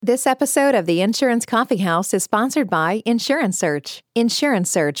This episode of the Insurance Coffee House is sponsored by Insurance Search.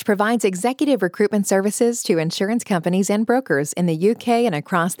 Insurance Search provides executive recruitment services to insurance companies and brokers in the UK and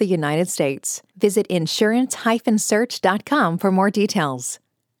across the United States. Visit insurance-search.com for more details.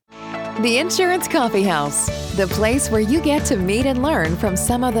 The Insurance Coffee House, the place where you get to meet and learn from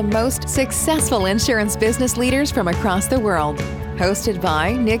some of the most successful insurance business leaders from across the world. Hosted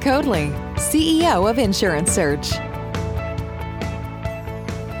by Nick Hoadley, CEO of Insurance Search.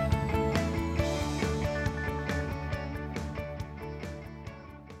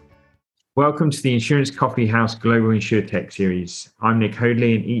 Welcome to the Insurance Coffee House Global InsurTech series. I'm Nick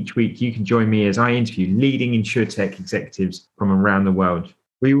Hoadley, and each week you can join me as I interview leading InsurTech executives from around the world.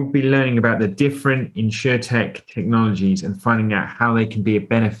 We will be learning about the different InsurTech technologies and finding out how they can be a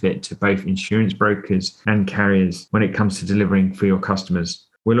benefit to both insurance brokers and carriers when it comes to delivering for your customers.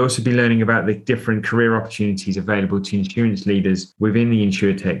 We'll also be learning about the different career opportunities available to insurance leaders within the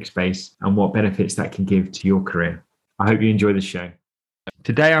InsurTech space and what benefits that can give to your career. I hope you enjoy the show.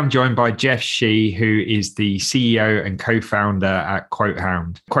 Today, I'm joined by Jeff Shi, who is the CEO and co-founder at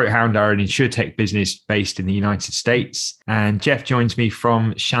Quotehound. Quotehound are an insurtech business based in the United States. And Jeff joins me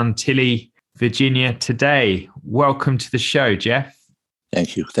from Chantilly, Virginia today. Welcome to the show, Jeff.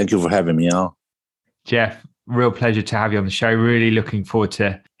 Thank you. Thank you for having me on. Jeff, real pleasure to have you on the show. Really looking forward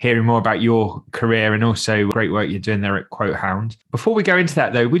to hearing more about your career and also great work you're doing there at Quotehound. Before we go into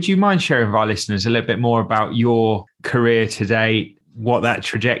that, though, would you mind sharing with our listeners a little bit more about your career today, what that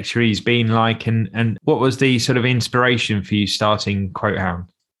trajectory's been like, and what was the sort of inspiration for you starting Quotehound?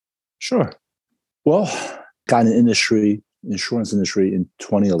 Sure. Well, got in the insurance industry in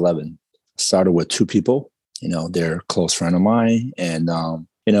 2011. Started with two people, they're a close friend of mine. And,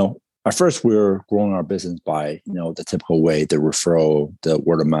 at first we were growing our business by, the typical way, the referral, the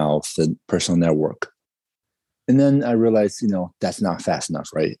word of mouth, the personal network. And then I realized, that's not fast enough,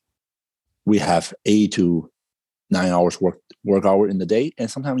 right? We have 8 to 9 hours work hour in the day.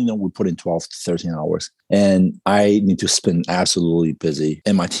 And sometimes, we put in 12 to 13 hours. And I need to spend absolutely busy.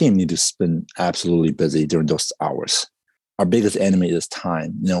 And my team need to spend absolutely busy during those hours. Our biggest enemy is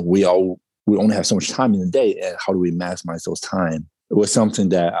time. We only have so much time in the day. And how do we maximize those time? It was something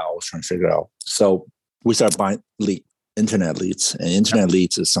that I was trying to figure out. So we started buying internet leads. And internet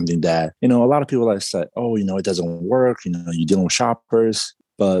leads is something that, a lot of people have said, it doesn't work. You're dealing with shoppers.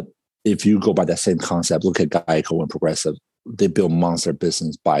 But if you go by that same concept, look at Geico and Progressive, they build monster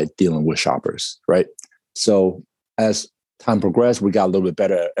business by dealing with shoppers, right? So as time progressed, we got a little bit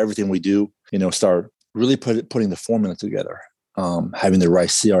better at everything we do, start really putting the formula together, having the right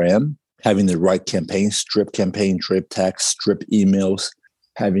CRM, having the right campaign, drip text, drip emails,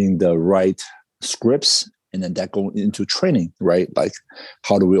 having the right scripts, and then that going into training, right? Like,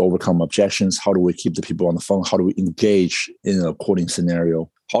 how do we overcome objections? How do we keep the people on the phone? How do we engage in a quoting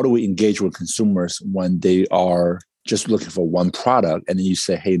scenario? How do we engage with consumers when they are just looking for one product? And then you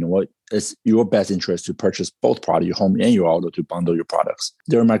say, hey, you know what? It's your best interest to purchase both products, your home and your auto, to bundle your products.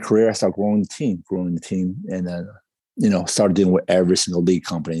 During my career, I started growing the team, and then, started dealing with every single lead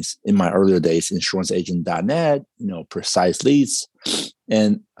companies. In my earlier days, insuranceagent.net, precise leads.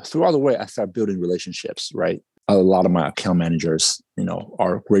 And throughout the way, I started building relationships, right? A lot of my account managers,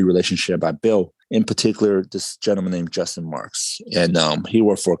 are a great relationship I built. In particular, this gentleman named Justin Marks, and he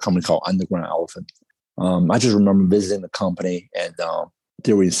worked for a company called Underground Elephant. I just remember visiting the company, and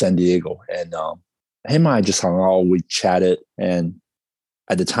they were in San Diego, and him and I just hung out, we chatted, and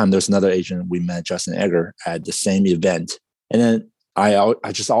at the time, there's another agent, we met Justin Egger at the same event. And then I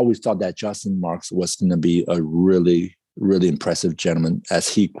just always thought that Justin Marks was going to be a really, really impressive gentleman as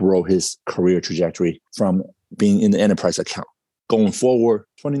he grew his career trajectory from being in the enterprise account. Going forward,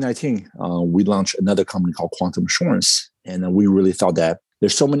 2019, we launched another company called Quantum Assurance. And we really thought that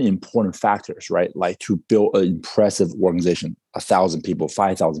there's so many important factors, right? Like to build an impressive organization, 1,000 people,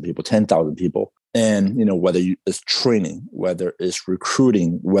 5,000 people, 10,000 people. And, whether it's training, whether it's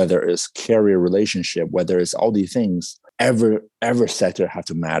recruiting, whether it's carrier relationship, whether it's all these things, every sector has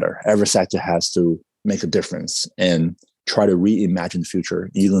to matter. Every sector has to make a difference and try to reimagine the future.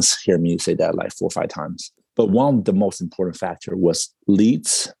 You can hear me say that like 4 or 5 times. But one of the most important factor was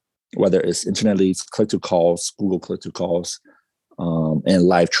leads, whether it's internet leads, click-to-calls, Google click-to-calls, and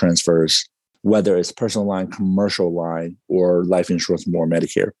live transfers, whether it's personal line, commercial line, or life insurance, more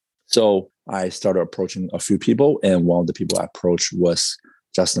Medicare. So I started approaching a few people, and one of the people I approached was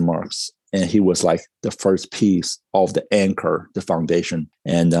Justin Marks. And he was like the first piece of the anchor, the foundation.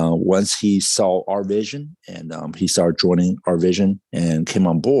 And once he saw our vision and he started joining our vision and came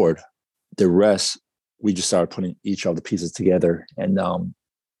on board, the rest, we just started putting each of the pieces together. And,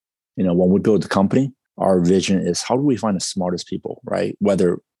 when we build the company, our vision is how do we find the smartest people, right?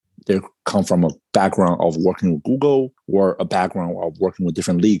 Whether They come from a background of working with Google or a background of working with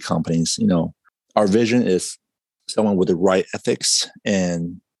different lead companies. Our vision is someone with the right ethics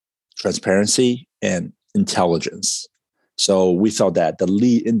and transparency and intelligence. So we felt that the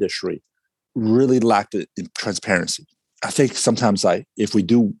lead industry really lacked in transparency. I think sometimes if we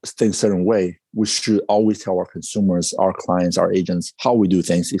do things a certain way, we should always tell our consumers, our clients, our agents, how we do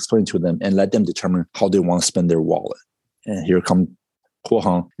things, explain to them, and let them determine how they want to spend their wallet. And here comes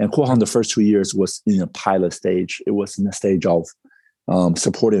Quotehound. And Quotehound, the first 2 years was in a pilot stage. It was in the stage of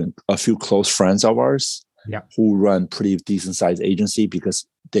supporting a few close friends of ours who run pretty decent sized agency, because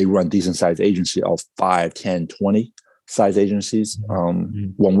they run decent sized agency of 5, 10, 20 size agencies.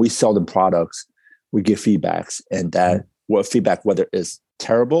 When we sell them products, we give feedbacks, and that feedback, whether it's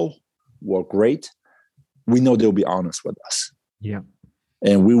terrible or great, we know they'll be honest with us. Yeah.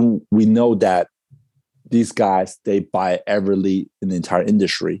 And we know that these guys, they buy every lead in the entire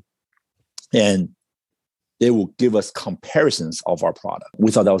industry, and they will give us comparisons of our product. We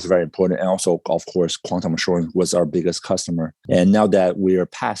thought that was very important. And also, of course, Quantum Assurance was our biggest customer. And now that we are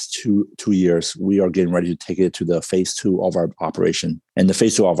past two years, we are getting ready to take it to the phase 2 of our operation. And the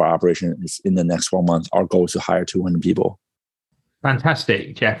phase 2 of our operation is in the next 12 months. Our goal is to hire 200 people.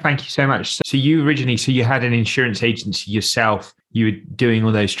 Fantastic, Jeff. Thank you so much. So you had an insurance agency yourself. You were doing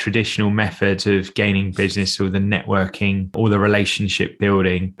all those traditional methods of gaining business, or the networking, or the relationship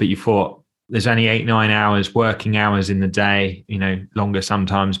building, but you thought, there's only 8-9 hours working hours in the day, longer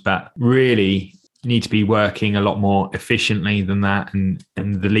sometimes, but really you need to be working a lot more efficiently than that. And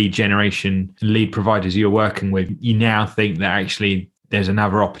the lead generation, lead providers you're working with, you now think that actually there's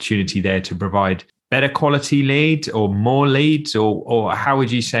another opportunity there to provide better quality leads or more leads, or how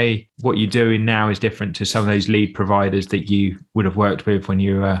would you say what you're doing now is different to some of those lead providers that you would have worked with when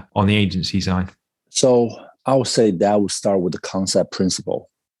you were on the agency side? So I would say that would start with the concept principle.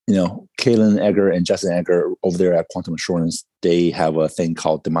 Caitlin Egger and Justin Egger over there at Quantum Assurance, they have a thing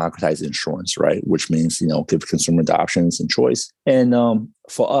called democratized insurance, right? Which means, give consumer the options and choice. And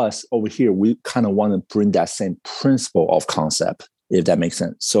for us over here, we kind of want to bring that same principle of concept, if that makes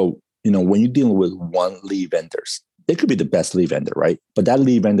sense. So, when you're dealing with one lead vendors, they could be the best lead vendor, right? But that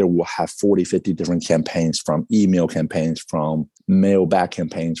lead vendor will have 40, 50 different campaigns, from email campaigns, from mail back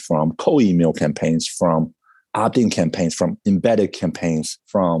campaigns, from co-email campaigns, from opt-in campaigns, from embedded campaigns,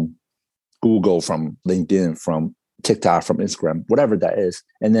 from Google, from LinkedIn, from TikTok, from Instagram, whatever that is.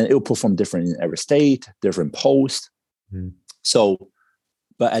 And then it will perform different in every state, different posts. So,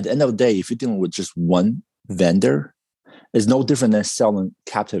 but at the end of the day, if you're dealing with just one vendor, it's no different than selling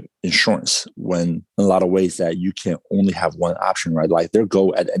captive insurance, when in a lot of ways that you can only have one option, right? Like their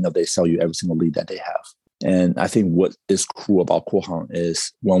goal at the end of the day, sell you every single lead that they have. And I think what is cool about Quotehound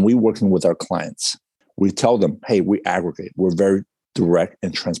is when we're working with our clients, we tell them, hey, we aggregate. We're very direct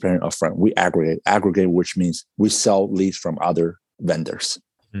and transparent upfront. We aggregate, which means we sell leads from other vendors.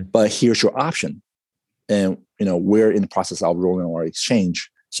 But here's your option. And, we're in the process of rolling our exchange.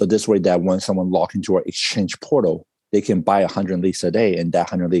 So this way that when someone logs into our exchange portal, they can buy 100 leads a day. And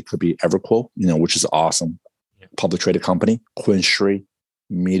that 100 leads could be EverQuote, which is awesome. Public traded company, QuinStreet,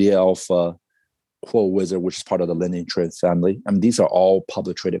 Media Alpha, Quote Wizard, which is part of the Lending Trade family. I mean, these are all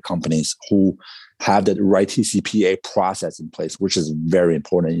public traded companies who have the right TCPA process in place, which is very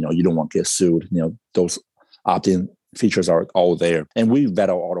important. You don't want to get sued. Those opt-in features are all there. And we vet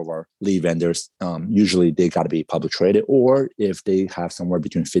out all of our lead vendors. Usually they got to be public traded, or if they have somewhere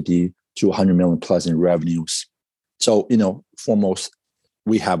between 50 to 100 million plus in revenues. So, foremost,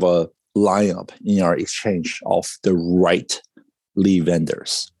 we have a lineup in our exchange of the right lead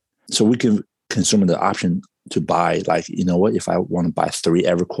vendors. So we can consumer the option to buy, if I want to buy 3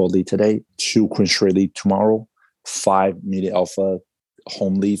 EverQuote lead today, 2 QuinStreet lead tomorrow, 5 Media Alpha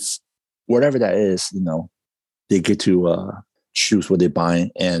home leads, whatever that is, they get to choose what they're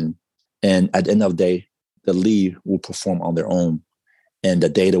buying. And at the end of the day, the lead will perform on their own, and the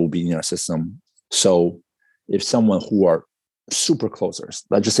data will be in our system. So if someone who are super closers,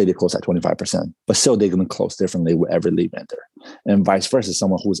 let's just say they close at 25%, but still they're going to close differently with every lead vendor. And vice versa,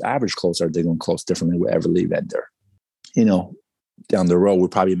 someone who's average closer, they're going to close differently with every lead vendor. Down the road, we'll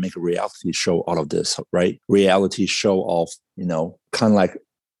probably make a reality show out of this, right? Reality show of, kind of like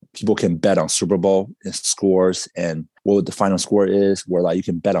people can bet on Super Bowl and scores and what the final score is, where you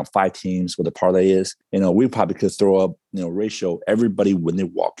can bet on 5 teams, what the parlay is. We probably could throw up, ratio, everybody when they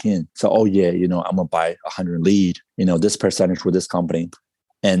walk in. So, I'm going to buy 100 lead, this percentage with this company.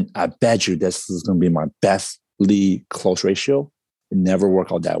 And I bet you this is going to be my best lead close ratio. It never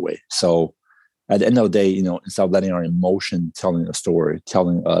work out that way. So at the end of the day, instead of letting our emotion telling a story,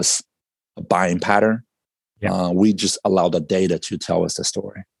 telling us a buying pattern, we just allow the data to tell us the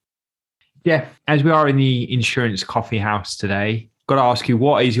story. Jeff, as we are in the insurance coffee house today, got to ask you,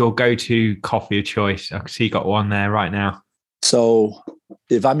 what is your go-to coffee of choice? I can see you got one there right now. So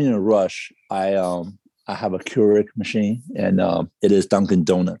if I'm in a rush, I have a Keurig machine, and it is Dunkin'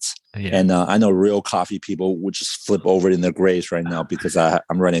 Donuts. Yeah. And I know real coffee people would just flip over in their graves right now because I'm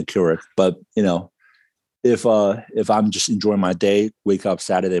running Keurig. But if I'm just enjoying my day, wake up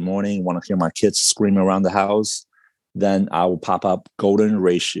Saturday morning, want to hear my kids screaming around the house, then I will pop up Golden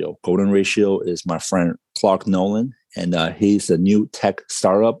Ratio. Golden Ratio is my friend Clark Nolan, and he's a new tech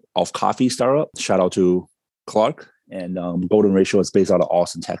startup of coffee startup. Shout out to Clark. And Golden Ratio is based out of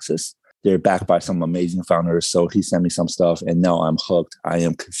Austin, Texas. They're backed by some amazing founders. So he sent me some stuff, and now I'm hooked. I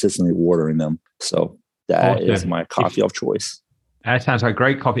am consistently ordering them. So that is my coffee of choice. That sounds like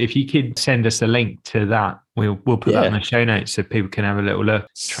great coffee. If you could send us a link to that, we'll put that in the show notes so people can have a little look,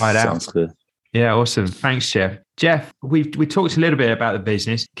 try it out. Sounds good. Yeah, awesome. Thanks, Jeff. Jeff, we talked a little bit about the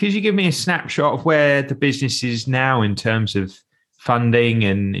business. Could you give me a snapshot of where the business is now in terms of funding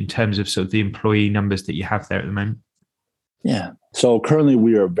and in terms of sort of the employee numbers that you have there at the moment? Yeah. So currently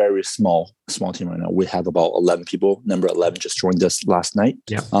we are a very small team right now. We have about 11 people. Number 11 just joined us last night.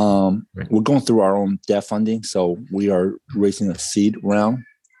 Yeah. We're going through our own debt funding. So we are raising a seed round.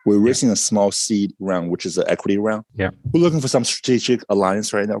 We're raising a small seed round, which is an equity round. Yeah. We're looking for some strategic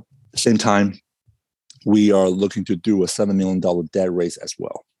alliance right now. At the same time, we are looking to do a $7 million debt raise as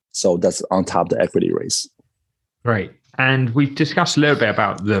well. So that's on top of the equity raise. Great. And we've discussed a little bit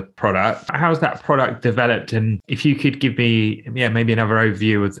about the product. How's that product developed? And if you could give me, maybe another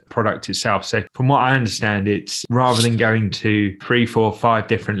overview of the product itself. So from what I understand, it's rather than going to 3, 4, 5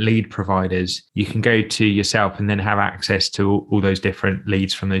 different lead providers, you can go to yourself and then have access to all those different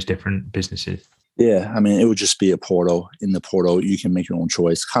leads from those different businesses. Yeah, I mean, it would just be a portal. In the portal, you can make your own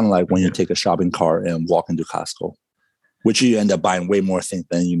choice. Kind of like when you take a shopping cart and walk into Costco, which you end up buying way more things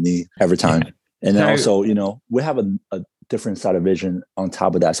than you need every time. Yeah. And then also, we have a different side of vision on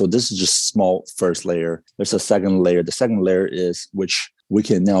top of that. So this is just small first layer. There's a second layer. The second layer is which we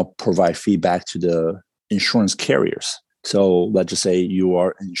can now provide feedback to the insurance carriers. So let's just say you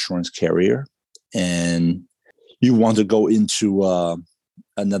are an insurance carrier and you want to go into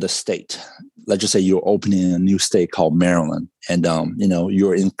another state. Let's just say you're opening a new state called Maryland, and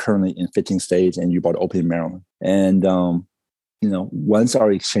you're currently in 15 states, and you're about to open in Maryland. And once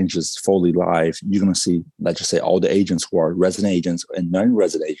our exchange is fully live, you're going to see, let's just say, all the agents who are resident agents and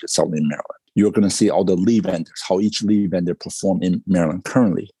non-resident agents selling in Maryland. You're going to see all the lead vendors, how each lead vendor perform in Maryland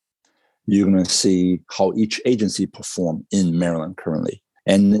currently. You're going to see how each agency perform in Maryland currently.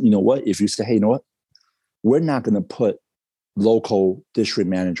 And you know what? If you say, hey, you know what? We're not going to put local district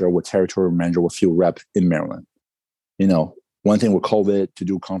manager with territorial manager with field rep in Maryland. One thing with COVID, to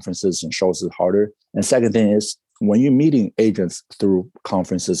do conferences and shows is harder. And second thing is, when you're meeting agents through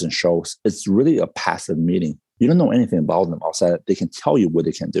conferences and shows, it's really a passive meeting. You don't know anything about them outside. They can tell you what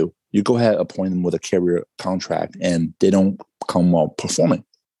they can do. You go ahead, appoint them with a carrier contract, and they don't come out performing.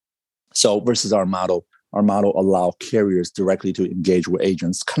 So versus our model allow carriers directly to engage with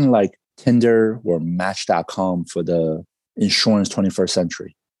agents, kind of like Tinder or Match.com for the insurance 21st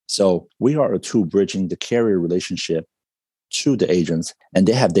century. So we are a tool bridging the carrier relationship to the agents, and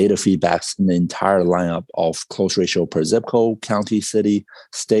they have data feedbacks in the entire lineup of close ratio per zip code, county, city,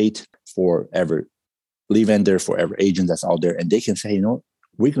 state, for every lead vendor, for every agent that's out there. And they can say,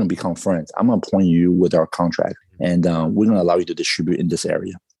 we're going to become friends. I'm going to appoint you with our contract, and we're going to allow you to distribute in this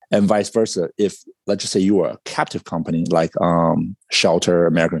area. And vice versa. If, let's just say, you are a captive company like Shelter,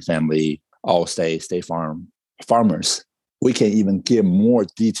 American Family, Allstate, State Farm, Farmers, we can even give more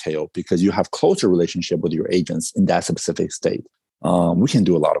detail because you have closer relationship with your agents in that specific state. We can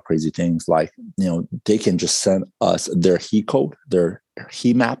do a lot of crazy things like, they can just send us their heat code, their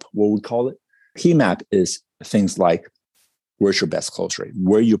heat map, what we call it. Heat map is things like, where's your best close rate?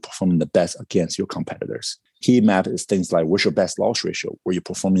 Where you're performing the best against your competitors. Heat map is things like, what's your best loss ratio? Where you're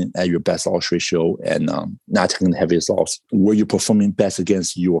performing at your best loss ratio and not taking the heaviest loss. Where you're performing best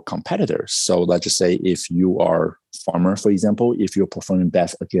against your competitors. So let's just say if you are Farmer, for example, if you're performing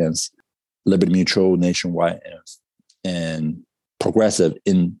best against Liberty Mutual, Nationwide, and Progressive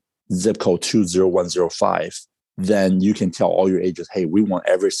in zip code 20105, then you can tell all your agents, hey, we want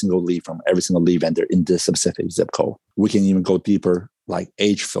every single lead from every single lead vendor in this specific zip code. We can even go deeper, like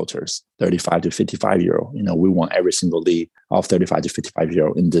age filters, 35 to 55-year-old. We want every single lead of 35 to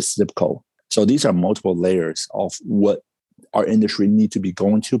 55-year-old in this zip code. So these are multiple layers of what our industry need to be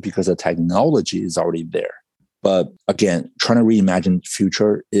going to because the technology is already there. But again, trying to reimagine the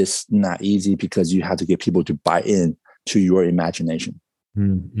future is not easy because you have to get people to buy in to your imagination.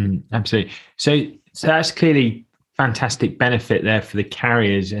 Absolutely. So that's clearly fantastic benefit there for the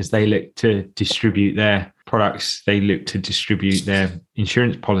carriers as they look to distribute their products, they look to distribute their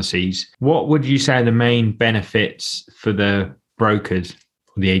insurance policies. What would you say are the main benefits for the brokers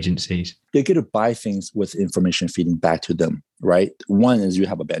or the agencies? They get to buy things with information feeding back to them, right? One is you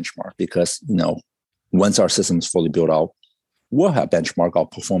have a benchmark because, once our system is fully built out, we'll have benchmark our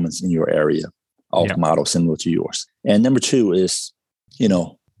performance in your area of model similar to yours. And number two is,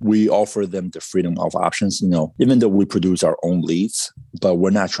 we offer them the freedom of options, even though we produce our own leads, but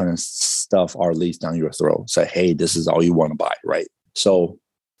we're not trying to stuff our leads down your throat. Say, hey, this is all you want to buy, right? So,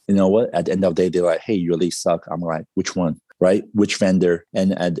 you know what? At the end of the day, they're like, hey, your leads suck. I'm like, which one, right? Which vendor?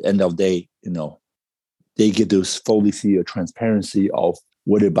 And at the end of the day, they get to fully see a transparency of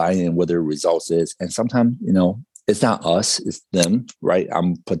what they're buying and what their results is. And sometimes, it's not us, it's them, right?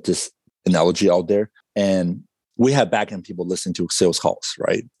 I'm put this analogy out there. And we have backend people listen to sales calls,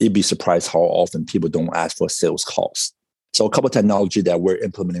 right? You'd be surprised how often people don't ask for sales calls. So a couple of technology that we're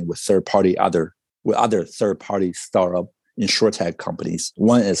implementing with other third-party startup insurtech companies.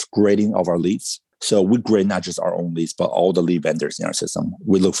 One is grading of our leads. So we grade not just our own leads, but all the lead vendors in our system.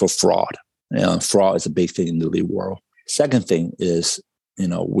 We look for fraud. Fraud is a big thing in the lead world. Second thing is,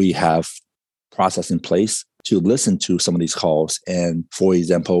 we have process in place to listen to some of these calls. And for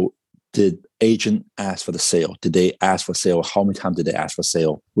example, did agent ask for the sale? Did they ask for sale? How many times did they ask for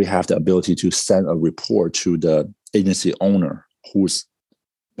sale? We have the ability to send a report to the agency owner who's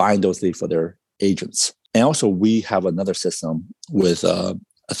buying those leads for their agents. And also we have another system with a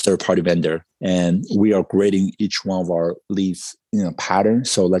third-party vendor, and we are grading each one of our leads in a pattern.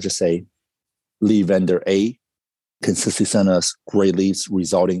 So let's just say lead vendor A consistently send us great leads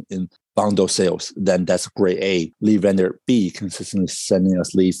resulting in bundle sales, then that's grade A. Lead vendor B consistently sending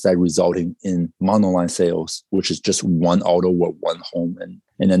us leads that resulting in monoline sales, which is just one auto or one home.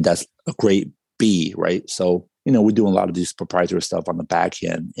 And then that's a grade B, right? So, we're doing a lot of this proprietary stuff on the back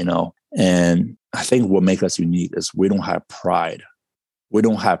end, and I think what makes us unique is we don't have pride. We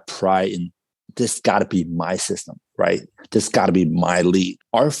don't have pride in this got to be my system, right? This got to be my lead.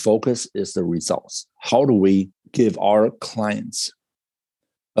 Our focus is the results. How do we give our clients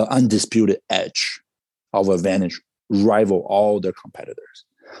an undisputed edge of advantage, rival all their competitors?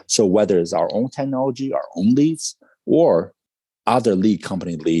 So whether it's our own technology, our own leads, or other lead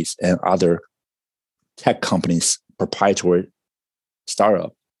company leads and other tech companies' proprietary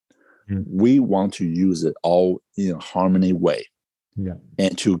startup, we want to use it all in a harmony way. Yeah.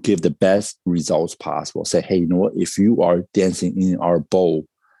 And to give the best results possible. Say, hey, if you are dancing in our bowl,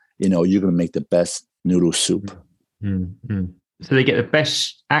 you're going to make the best noodle soup. Mm-hmm. So they get the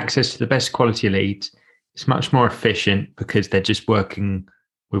best access to the best quality leads. It's much more efficient because they're just working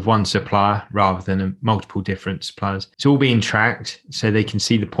with one supplier rather than multiple different suppliers. It's all being tracked so they can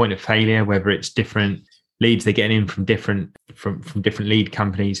see the point of failure, whether it's different leads they're getting in from different lead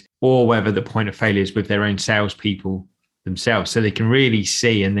companies, or whether the point of failure is with their own salespeople themselves. So they can really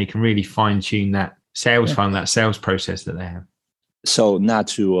see and they can really fine tune that sales funnel, that sales process that they have. So not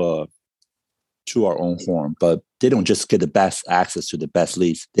to our own horn, but they don't just get the best access to the best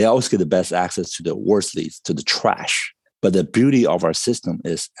leads. They also get the best access to the worst leads, to the trash. But the beauty of our system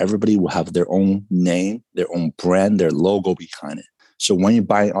is everybody will have their own name, their own brand, their logo behind it. So when you're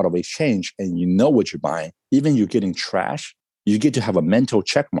buying out of exchange and you know what you're buying, even you're getting trash, you get to have a mental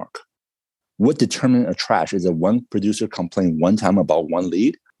check mark. What determines a trash? Is it one producer complained one time about one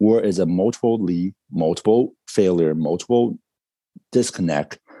lead, or is it multiple lead, multiple failure, multiple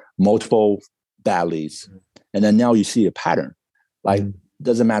disconnect, multiple bad leads? And then now you see a pattern. Like,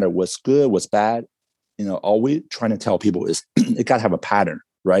 doesn't matter what's good, what's bad. All we're trying to tell people is it got to have a pattern,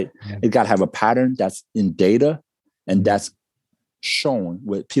 right? Yeah. It got to have a pattern that's in data and that's shown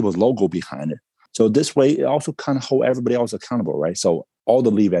with people's logo behind it. So this way, it also kind of hold everybody else accountable, right? So all the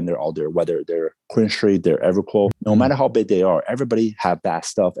lead vendors out there, whether they're QuinStreet, they're EverQuote, no matter how big they are, everybody have bad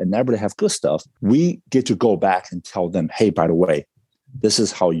stuff and everybody have good stuff. We get to go back and tell them, hey, by the way, this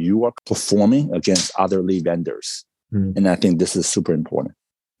is how you are performing against other lead vendors. And I think this is super important.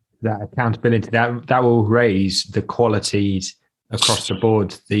 That accountability, that will raise the qualities across the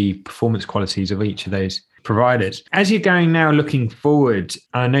board, the performance qualities of each of those providers. As you're going now looking forward,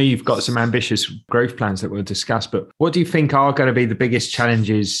 I know you've got some ambitious growth plans that we'll discuss, but what do you think are going to be the biggest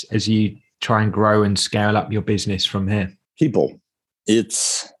challenges as you try and grow and scale up your business from here? People.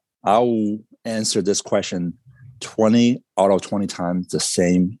 I'll answer this question 20 out of 20 times the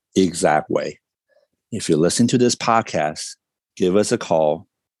same exact way. If you listen to this podcast, give us a call.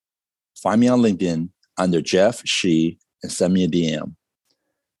 Find me on LinkedIn under Jeff Shi and send me a DM.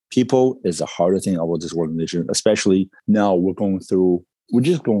 People is the harder thing about this organization, especially now we're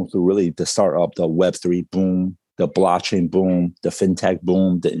just going through really the startup, the Web3 boom, the blockchain boom, the fintech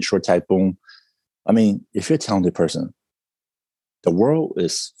boom, the insurtech boom. I mean, if you're a talented person, the world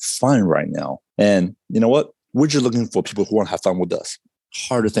is fun right now. And you know what? We're just looking for people who want to have fun with us.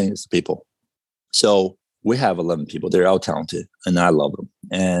 Harder thing is people. So we have 11 people. They're all talented and I love them.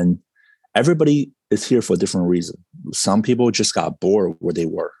 And everybody is here for a different reason. Some people just got bored where they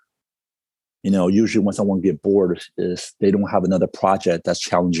were. Usually when someone get bored is they don't have another project that's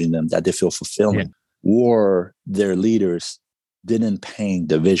challenging them, that they feel fulfilling, or their leaders didn't paint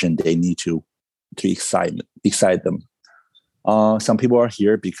the vision they need to excite them. Some people are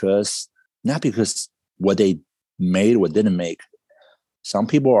here not because what they made or didn't make. Some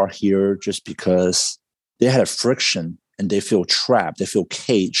people are here just because they had a friction and they feel trapped, they feel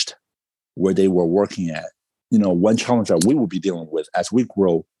caged where they were working at. One challenge that we will be dealing with as we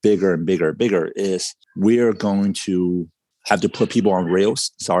grow bigger and bigger and bigger is we're going to have to put people on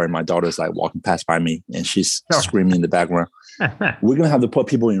rails. Sorry, my daughter's like walking past by me and she's screaming in the background. We're going to have to put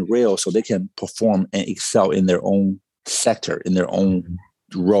people in rails so they can perform and excel in their own sector, in their own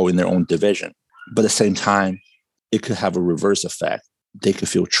role, in their own division. But at the same time, it could have a reverse effect. They could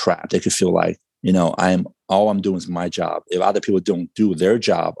feel trapped. They could feel like, all I'm doing is my job. If other people don't do their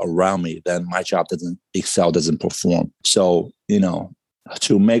job around me, then my job doesn't excel, doesn't perform. So,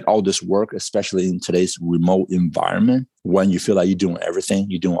 to make all this work, especially in today's remote environment, when you feel like you're doing everything,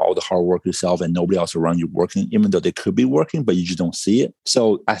 you're doing all the hard work yourself and nobody else around you working, even though they could be working, but you just don't see it.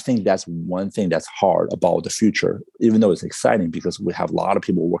 So I think that's one thing that's hard about the future, even though it's exciting because we have a lot of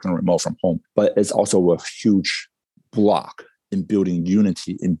people working remote from home, but it's also a huge block in building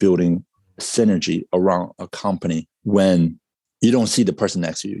unity, in building synergy around a company when you don't see the person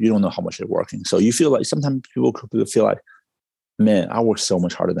next to you. You don't know how much they're working. So you feel like sometimes people could feel like, man, I work so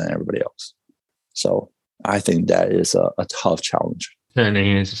much harder than everybody else. So I think that is a tough challenge.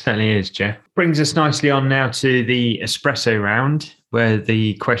 Certainly is, Jeff. Brings us nicely on now to the espresso round, where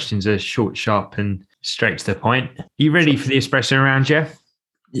the questions are short, sharp, and straight to the point. Are you ready for the espresso round, Jeff?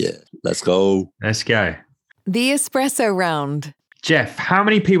 Yeah, let's go. Let's go. The espresso round. Jeff, how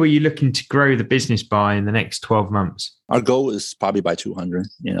many people are you looking to grow the business by in the next 12 months? Our goal is probably by 200.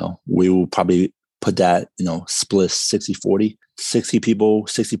 We will probably put that, split 60-40, 60 people,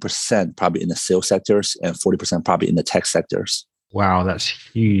 60% probably in the sales sectors and 40% probably in the tech sectors. Wow, that's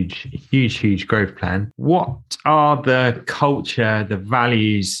huge growth plan. What are the culture, the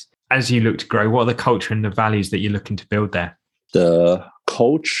values as you look to grow? What are the culture and the values that you're looking to build there? The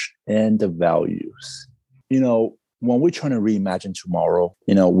coach and the values. When we're trying to reimagine tomorrow,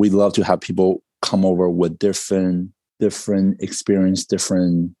 we love to have people come over with different experience,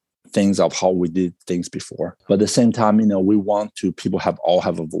 different things of how we did things before. But at the same time, we want to all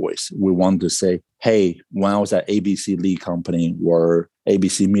have a voice. We want to say, hey, when I was at ABC Lead Company or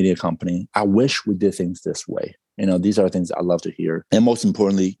ABC Media Company, I wish we did things this way. These are things I love to hear. And most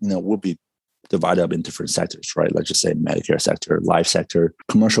importantly, we'll be divided up in different sectors, right? Let's just say Medicare sector, life sector,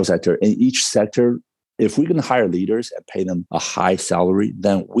 commercial sector. In each sector, if we're going to hire leaders and pay them a high salary,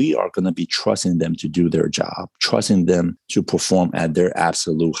 then we are going to be trusting them to do their job, trusting them to perform at their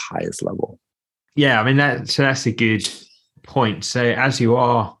absolute highest level. Yeah, I mean, that's a good point. So as you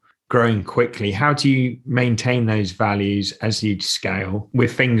are growing quickly, how do you maintain those values as you scale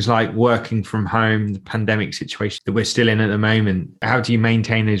with things like working from home, the pandemic situation that we're still in at the moment? How do you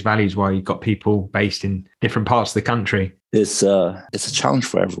maintain those values while you've got people based in different parts of the country? It's a challenge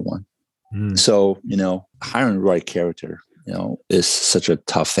for everyone. So, hiring the right character, is such a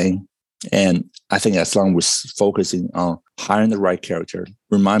tough thing. And I think as long as we're focusing on hiring the right character,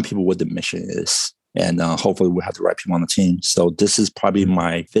 remind people what the mission is, and hopefully we'll have the right people on the team. So this is probably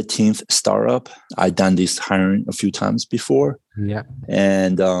my 15th startup. I've done this hiring a few times before. Yeah.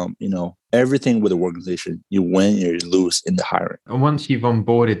 And, everything with the organization, you win or you lose in the hiring. And once you've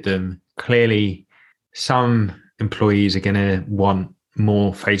onboarded them, clearly some employees are going to want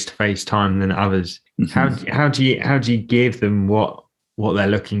more face-to-face time than others. Mm-hmm. How do you give them what they're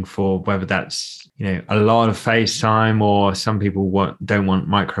looking for, whether that's a lot of face time or some people don't want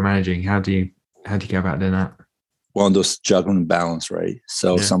micromanaging? How do you go about doing that? One of those juggling balance, right?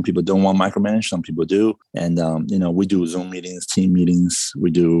 So Some people don't want micromanage, some people do, and we do Zoom meetings, team meetings,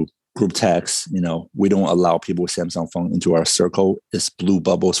 we do group texts. We don't allow people with Samsung phone into our circle. It's blue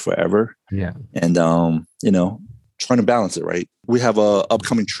bubbles forever. Yeah, and trying to balance it, right? We have a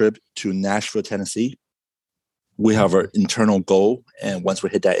upcoming trip to Nashville, Tennessee. We have our internal goal. And once we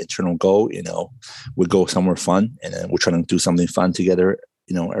hit that internal goal, we go somewhere fun. And then we're trying to do something fun together,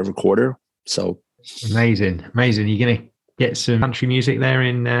 every quarter. So amazing. You're going to get some country music there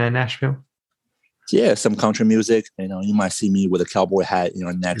in Nashville? Yeah, some country music. You might see me with a cowboy hat in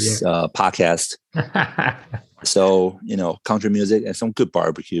our next podcast. So, country music and some good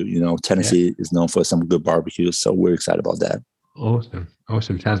barbecue. Tennessee is known for some good barbecue. So we're excited about that. Awesome.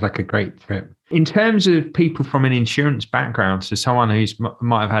 Sounds like a great trip. In terms of people from an insurance background, so someone who's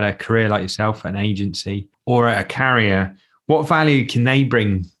might have had a career like yourself, an agency or a carrier, what value can they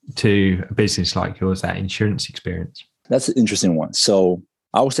bring to a business like yours, that insurance experience? That's an interesting one. So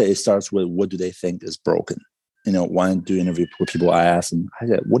I would say it starts with, what do they think is broken? When I do interview with people, I ask them, I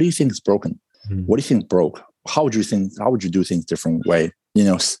said, what do you think is broken? What do you think broke? How would you do things different way?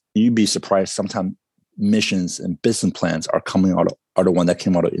 You'd be surprised sometimes missions and business plans are coming out are the one that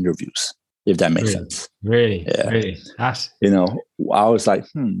came out of interviews, if that makes sense. Really? Yeah. Really? That's I was like,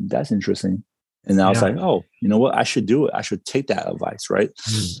 that's interesting. And I was like, oh, you know what? I should do it. I should take that advice, right?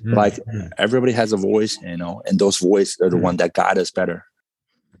 Everybody has a voice, and those voices are the one that guide us better.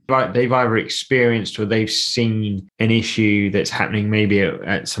 Like they've either experienced or they've seen an issue that's happening maybe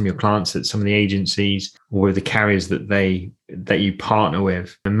at some of your clients, at some of the agencies or the carriers that you partner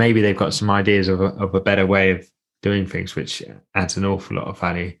with. And maybe they've got some ideas of a better way of doing things, which adds an awful lot of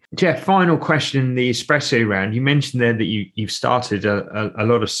value. Jeff, final question, the espresso round. You mentioned there that you've started a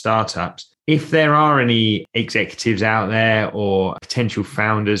lot of startups. If there are any executives out there or potential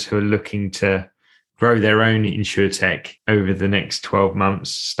founders who are looking to grow their own insurtech over the next 12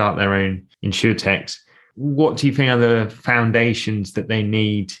 months, start their own insurtechs, what do you think are the foundations that they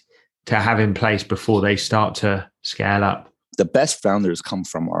need to have in place before they start to scale up? The best founders come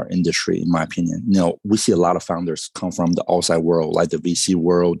from our industry, in my opinion. We see a lot of founders come from the outside world, like the VC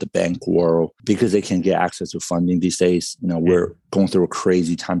world, the bank world, because they can get access to funding these days. We're going through a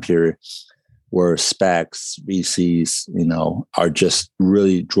crazy time period where specs, VCs, are just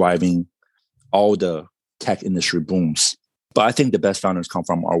really driving all the tech industry booms. But I think the best founders come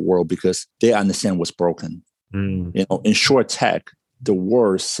from our world because they understand what's broken. In short tech, the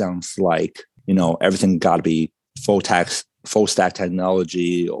word sounds like, everything got to be full stack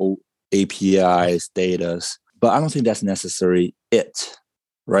technology, APIs, data. But I don't think that's necessarily it,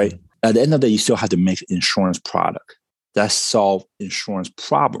 right? At the end of the day, you still have to make an insurance product that solve insurance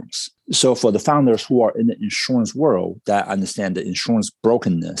problems. So for the founders who are in the insurance world that understand the insurance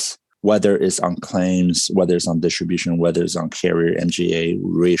brokenness, whether it's on claims, whether it's on distribution, whether it's on carrier, MGA,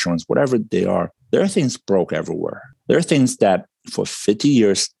 reinsurance, whatever they are, there are things broke everywhere. There are things that for 50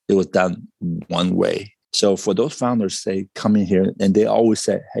 years, it was done one way. So for those founders, they come in here and they always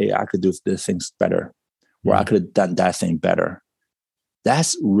say, hey, I could do this things better, or I could have done that thing better.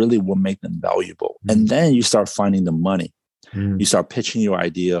 That's really what makes them valuable. And then you start finding the money. You start pitching your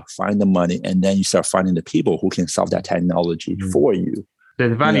idea, find the money, and then you start finding the people who can solve that technology for you. So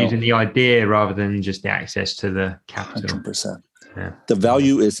the value is in the idea rather than just the access to the capital. 100%. Yeah. The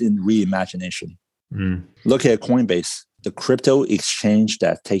value is in reimagination. Look at Coinbase, the crypto exchange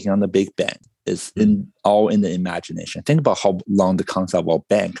that's taking on the big bank. Is all in the imagination. Think about how long the concept of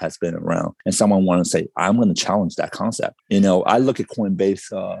bank has been around, and someone want to say, "I'm going to challenge that concept." I look at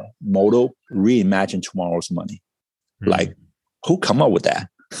Coinbase motto: "Reimagine tomorrow's money." Like, who come up with that,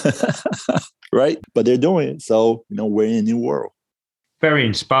 right? But they're doing it, so we're in a new world. Very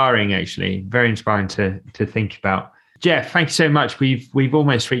inspiring, actually. Very inspiring to think about. Jeff, thank you so much. We've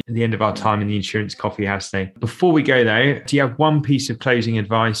almost reached the end of our time in the Insurance Coffee House today. Before we go, though, do you have one piece of closing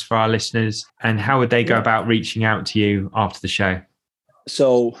advice for our listeners, and how would they go about reaching out to you after the show?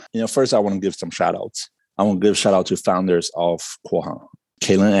 So, first I want to give some shout outs. I want to give a shout out to founders of Quotehound,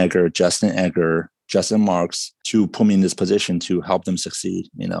 Caitlin Egger, Justin Marks, to put me in this position to help them succeed,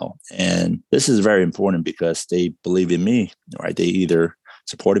 and this is very important because they believe in me, right? They either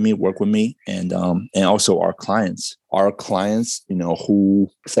supported me, work with me, and also our clients, who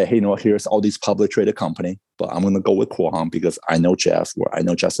say, hey, here's all these public traded company, but I'm going to go with Quotehound because I know Jeff, or I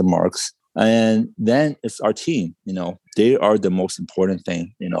know Justin Marks. And then it's our team, they are the most important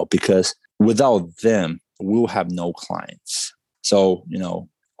thing, because without them, we'll have no clients. So,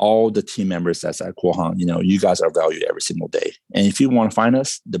 all the team members that's at Quotehound, you guys are valued every single day. And if you want to find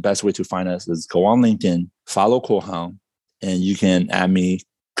us, the best way to find us is go on LinkedIn, follow Quotehound, and you can add me,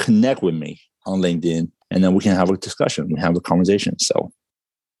 connect with me on LinkedIn, and then we can have a discussion, we have a conversation. So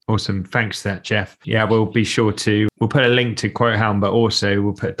awesome. Thanks for that, Jeff. Yeah, we'll be sure we'll put a link to Quotehound, but also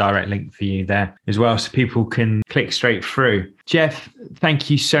we'll put a direct link for you there as well, so people can click straight through. Jeff,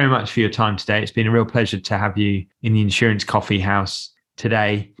 thank you so much for your time today. It's been a real pleasure to have you in the Insurance Coffee House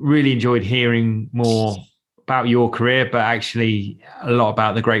today. Really enjoyed hearing more about your career, but actually a lot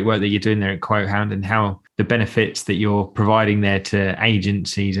about the great work that you're doing there at Quotehound and how the benefits that you're providing there to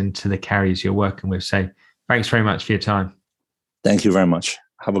agencies and to the carriers you're working with. So thanks very much for your time. Thank you very much.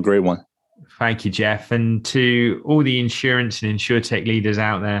 Have a great one. Thank you, Jeff. And to all the insurance and insurtech leaders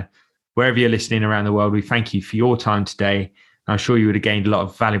out there, Wherever you're listening around the world, we thank you for your time today. I'm sure you would have gained a lot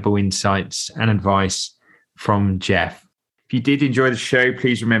of valuable insights and advice from Jeff. If you did enjoy the show,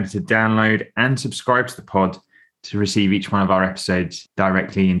 please remember to download and subscribe to the pod to receive each one of our episodes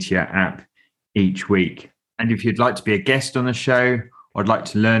directly into your app each week. And if you'd like to be a guest on the show, or would like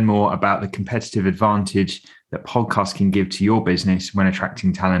to learn more about the competitive advantage that podcasts can give to your business when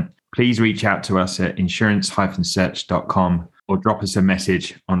attracting talent, please reach out to us at insurance-search.com or drop us a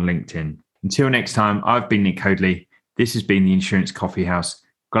message on LinkedIn. Until next time, I've been Nick Hoadley. This has been the Insurance Coffee House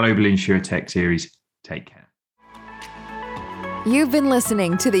Global InsurTech Series. Take care. You've been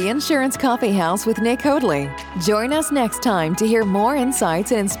listening to the Insurance Coffee House with Nick Hoadley. Join us next time to hear more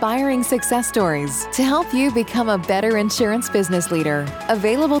insights and inspiring success stories to help you become a better insurance business leader.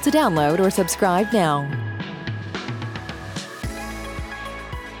 Available to download or subscribe now.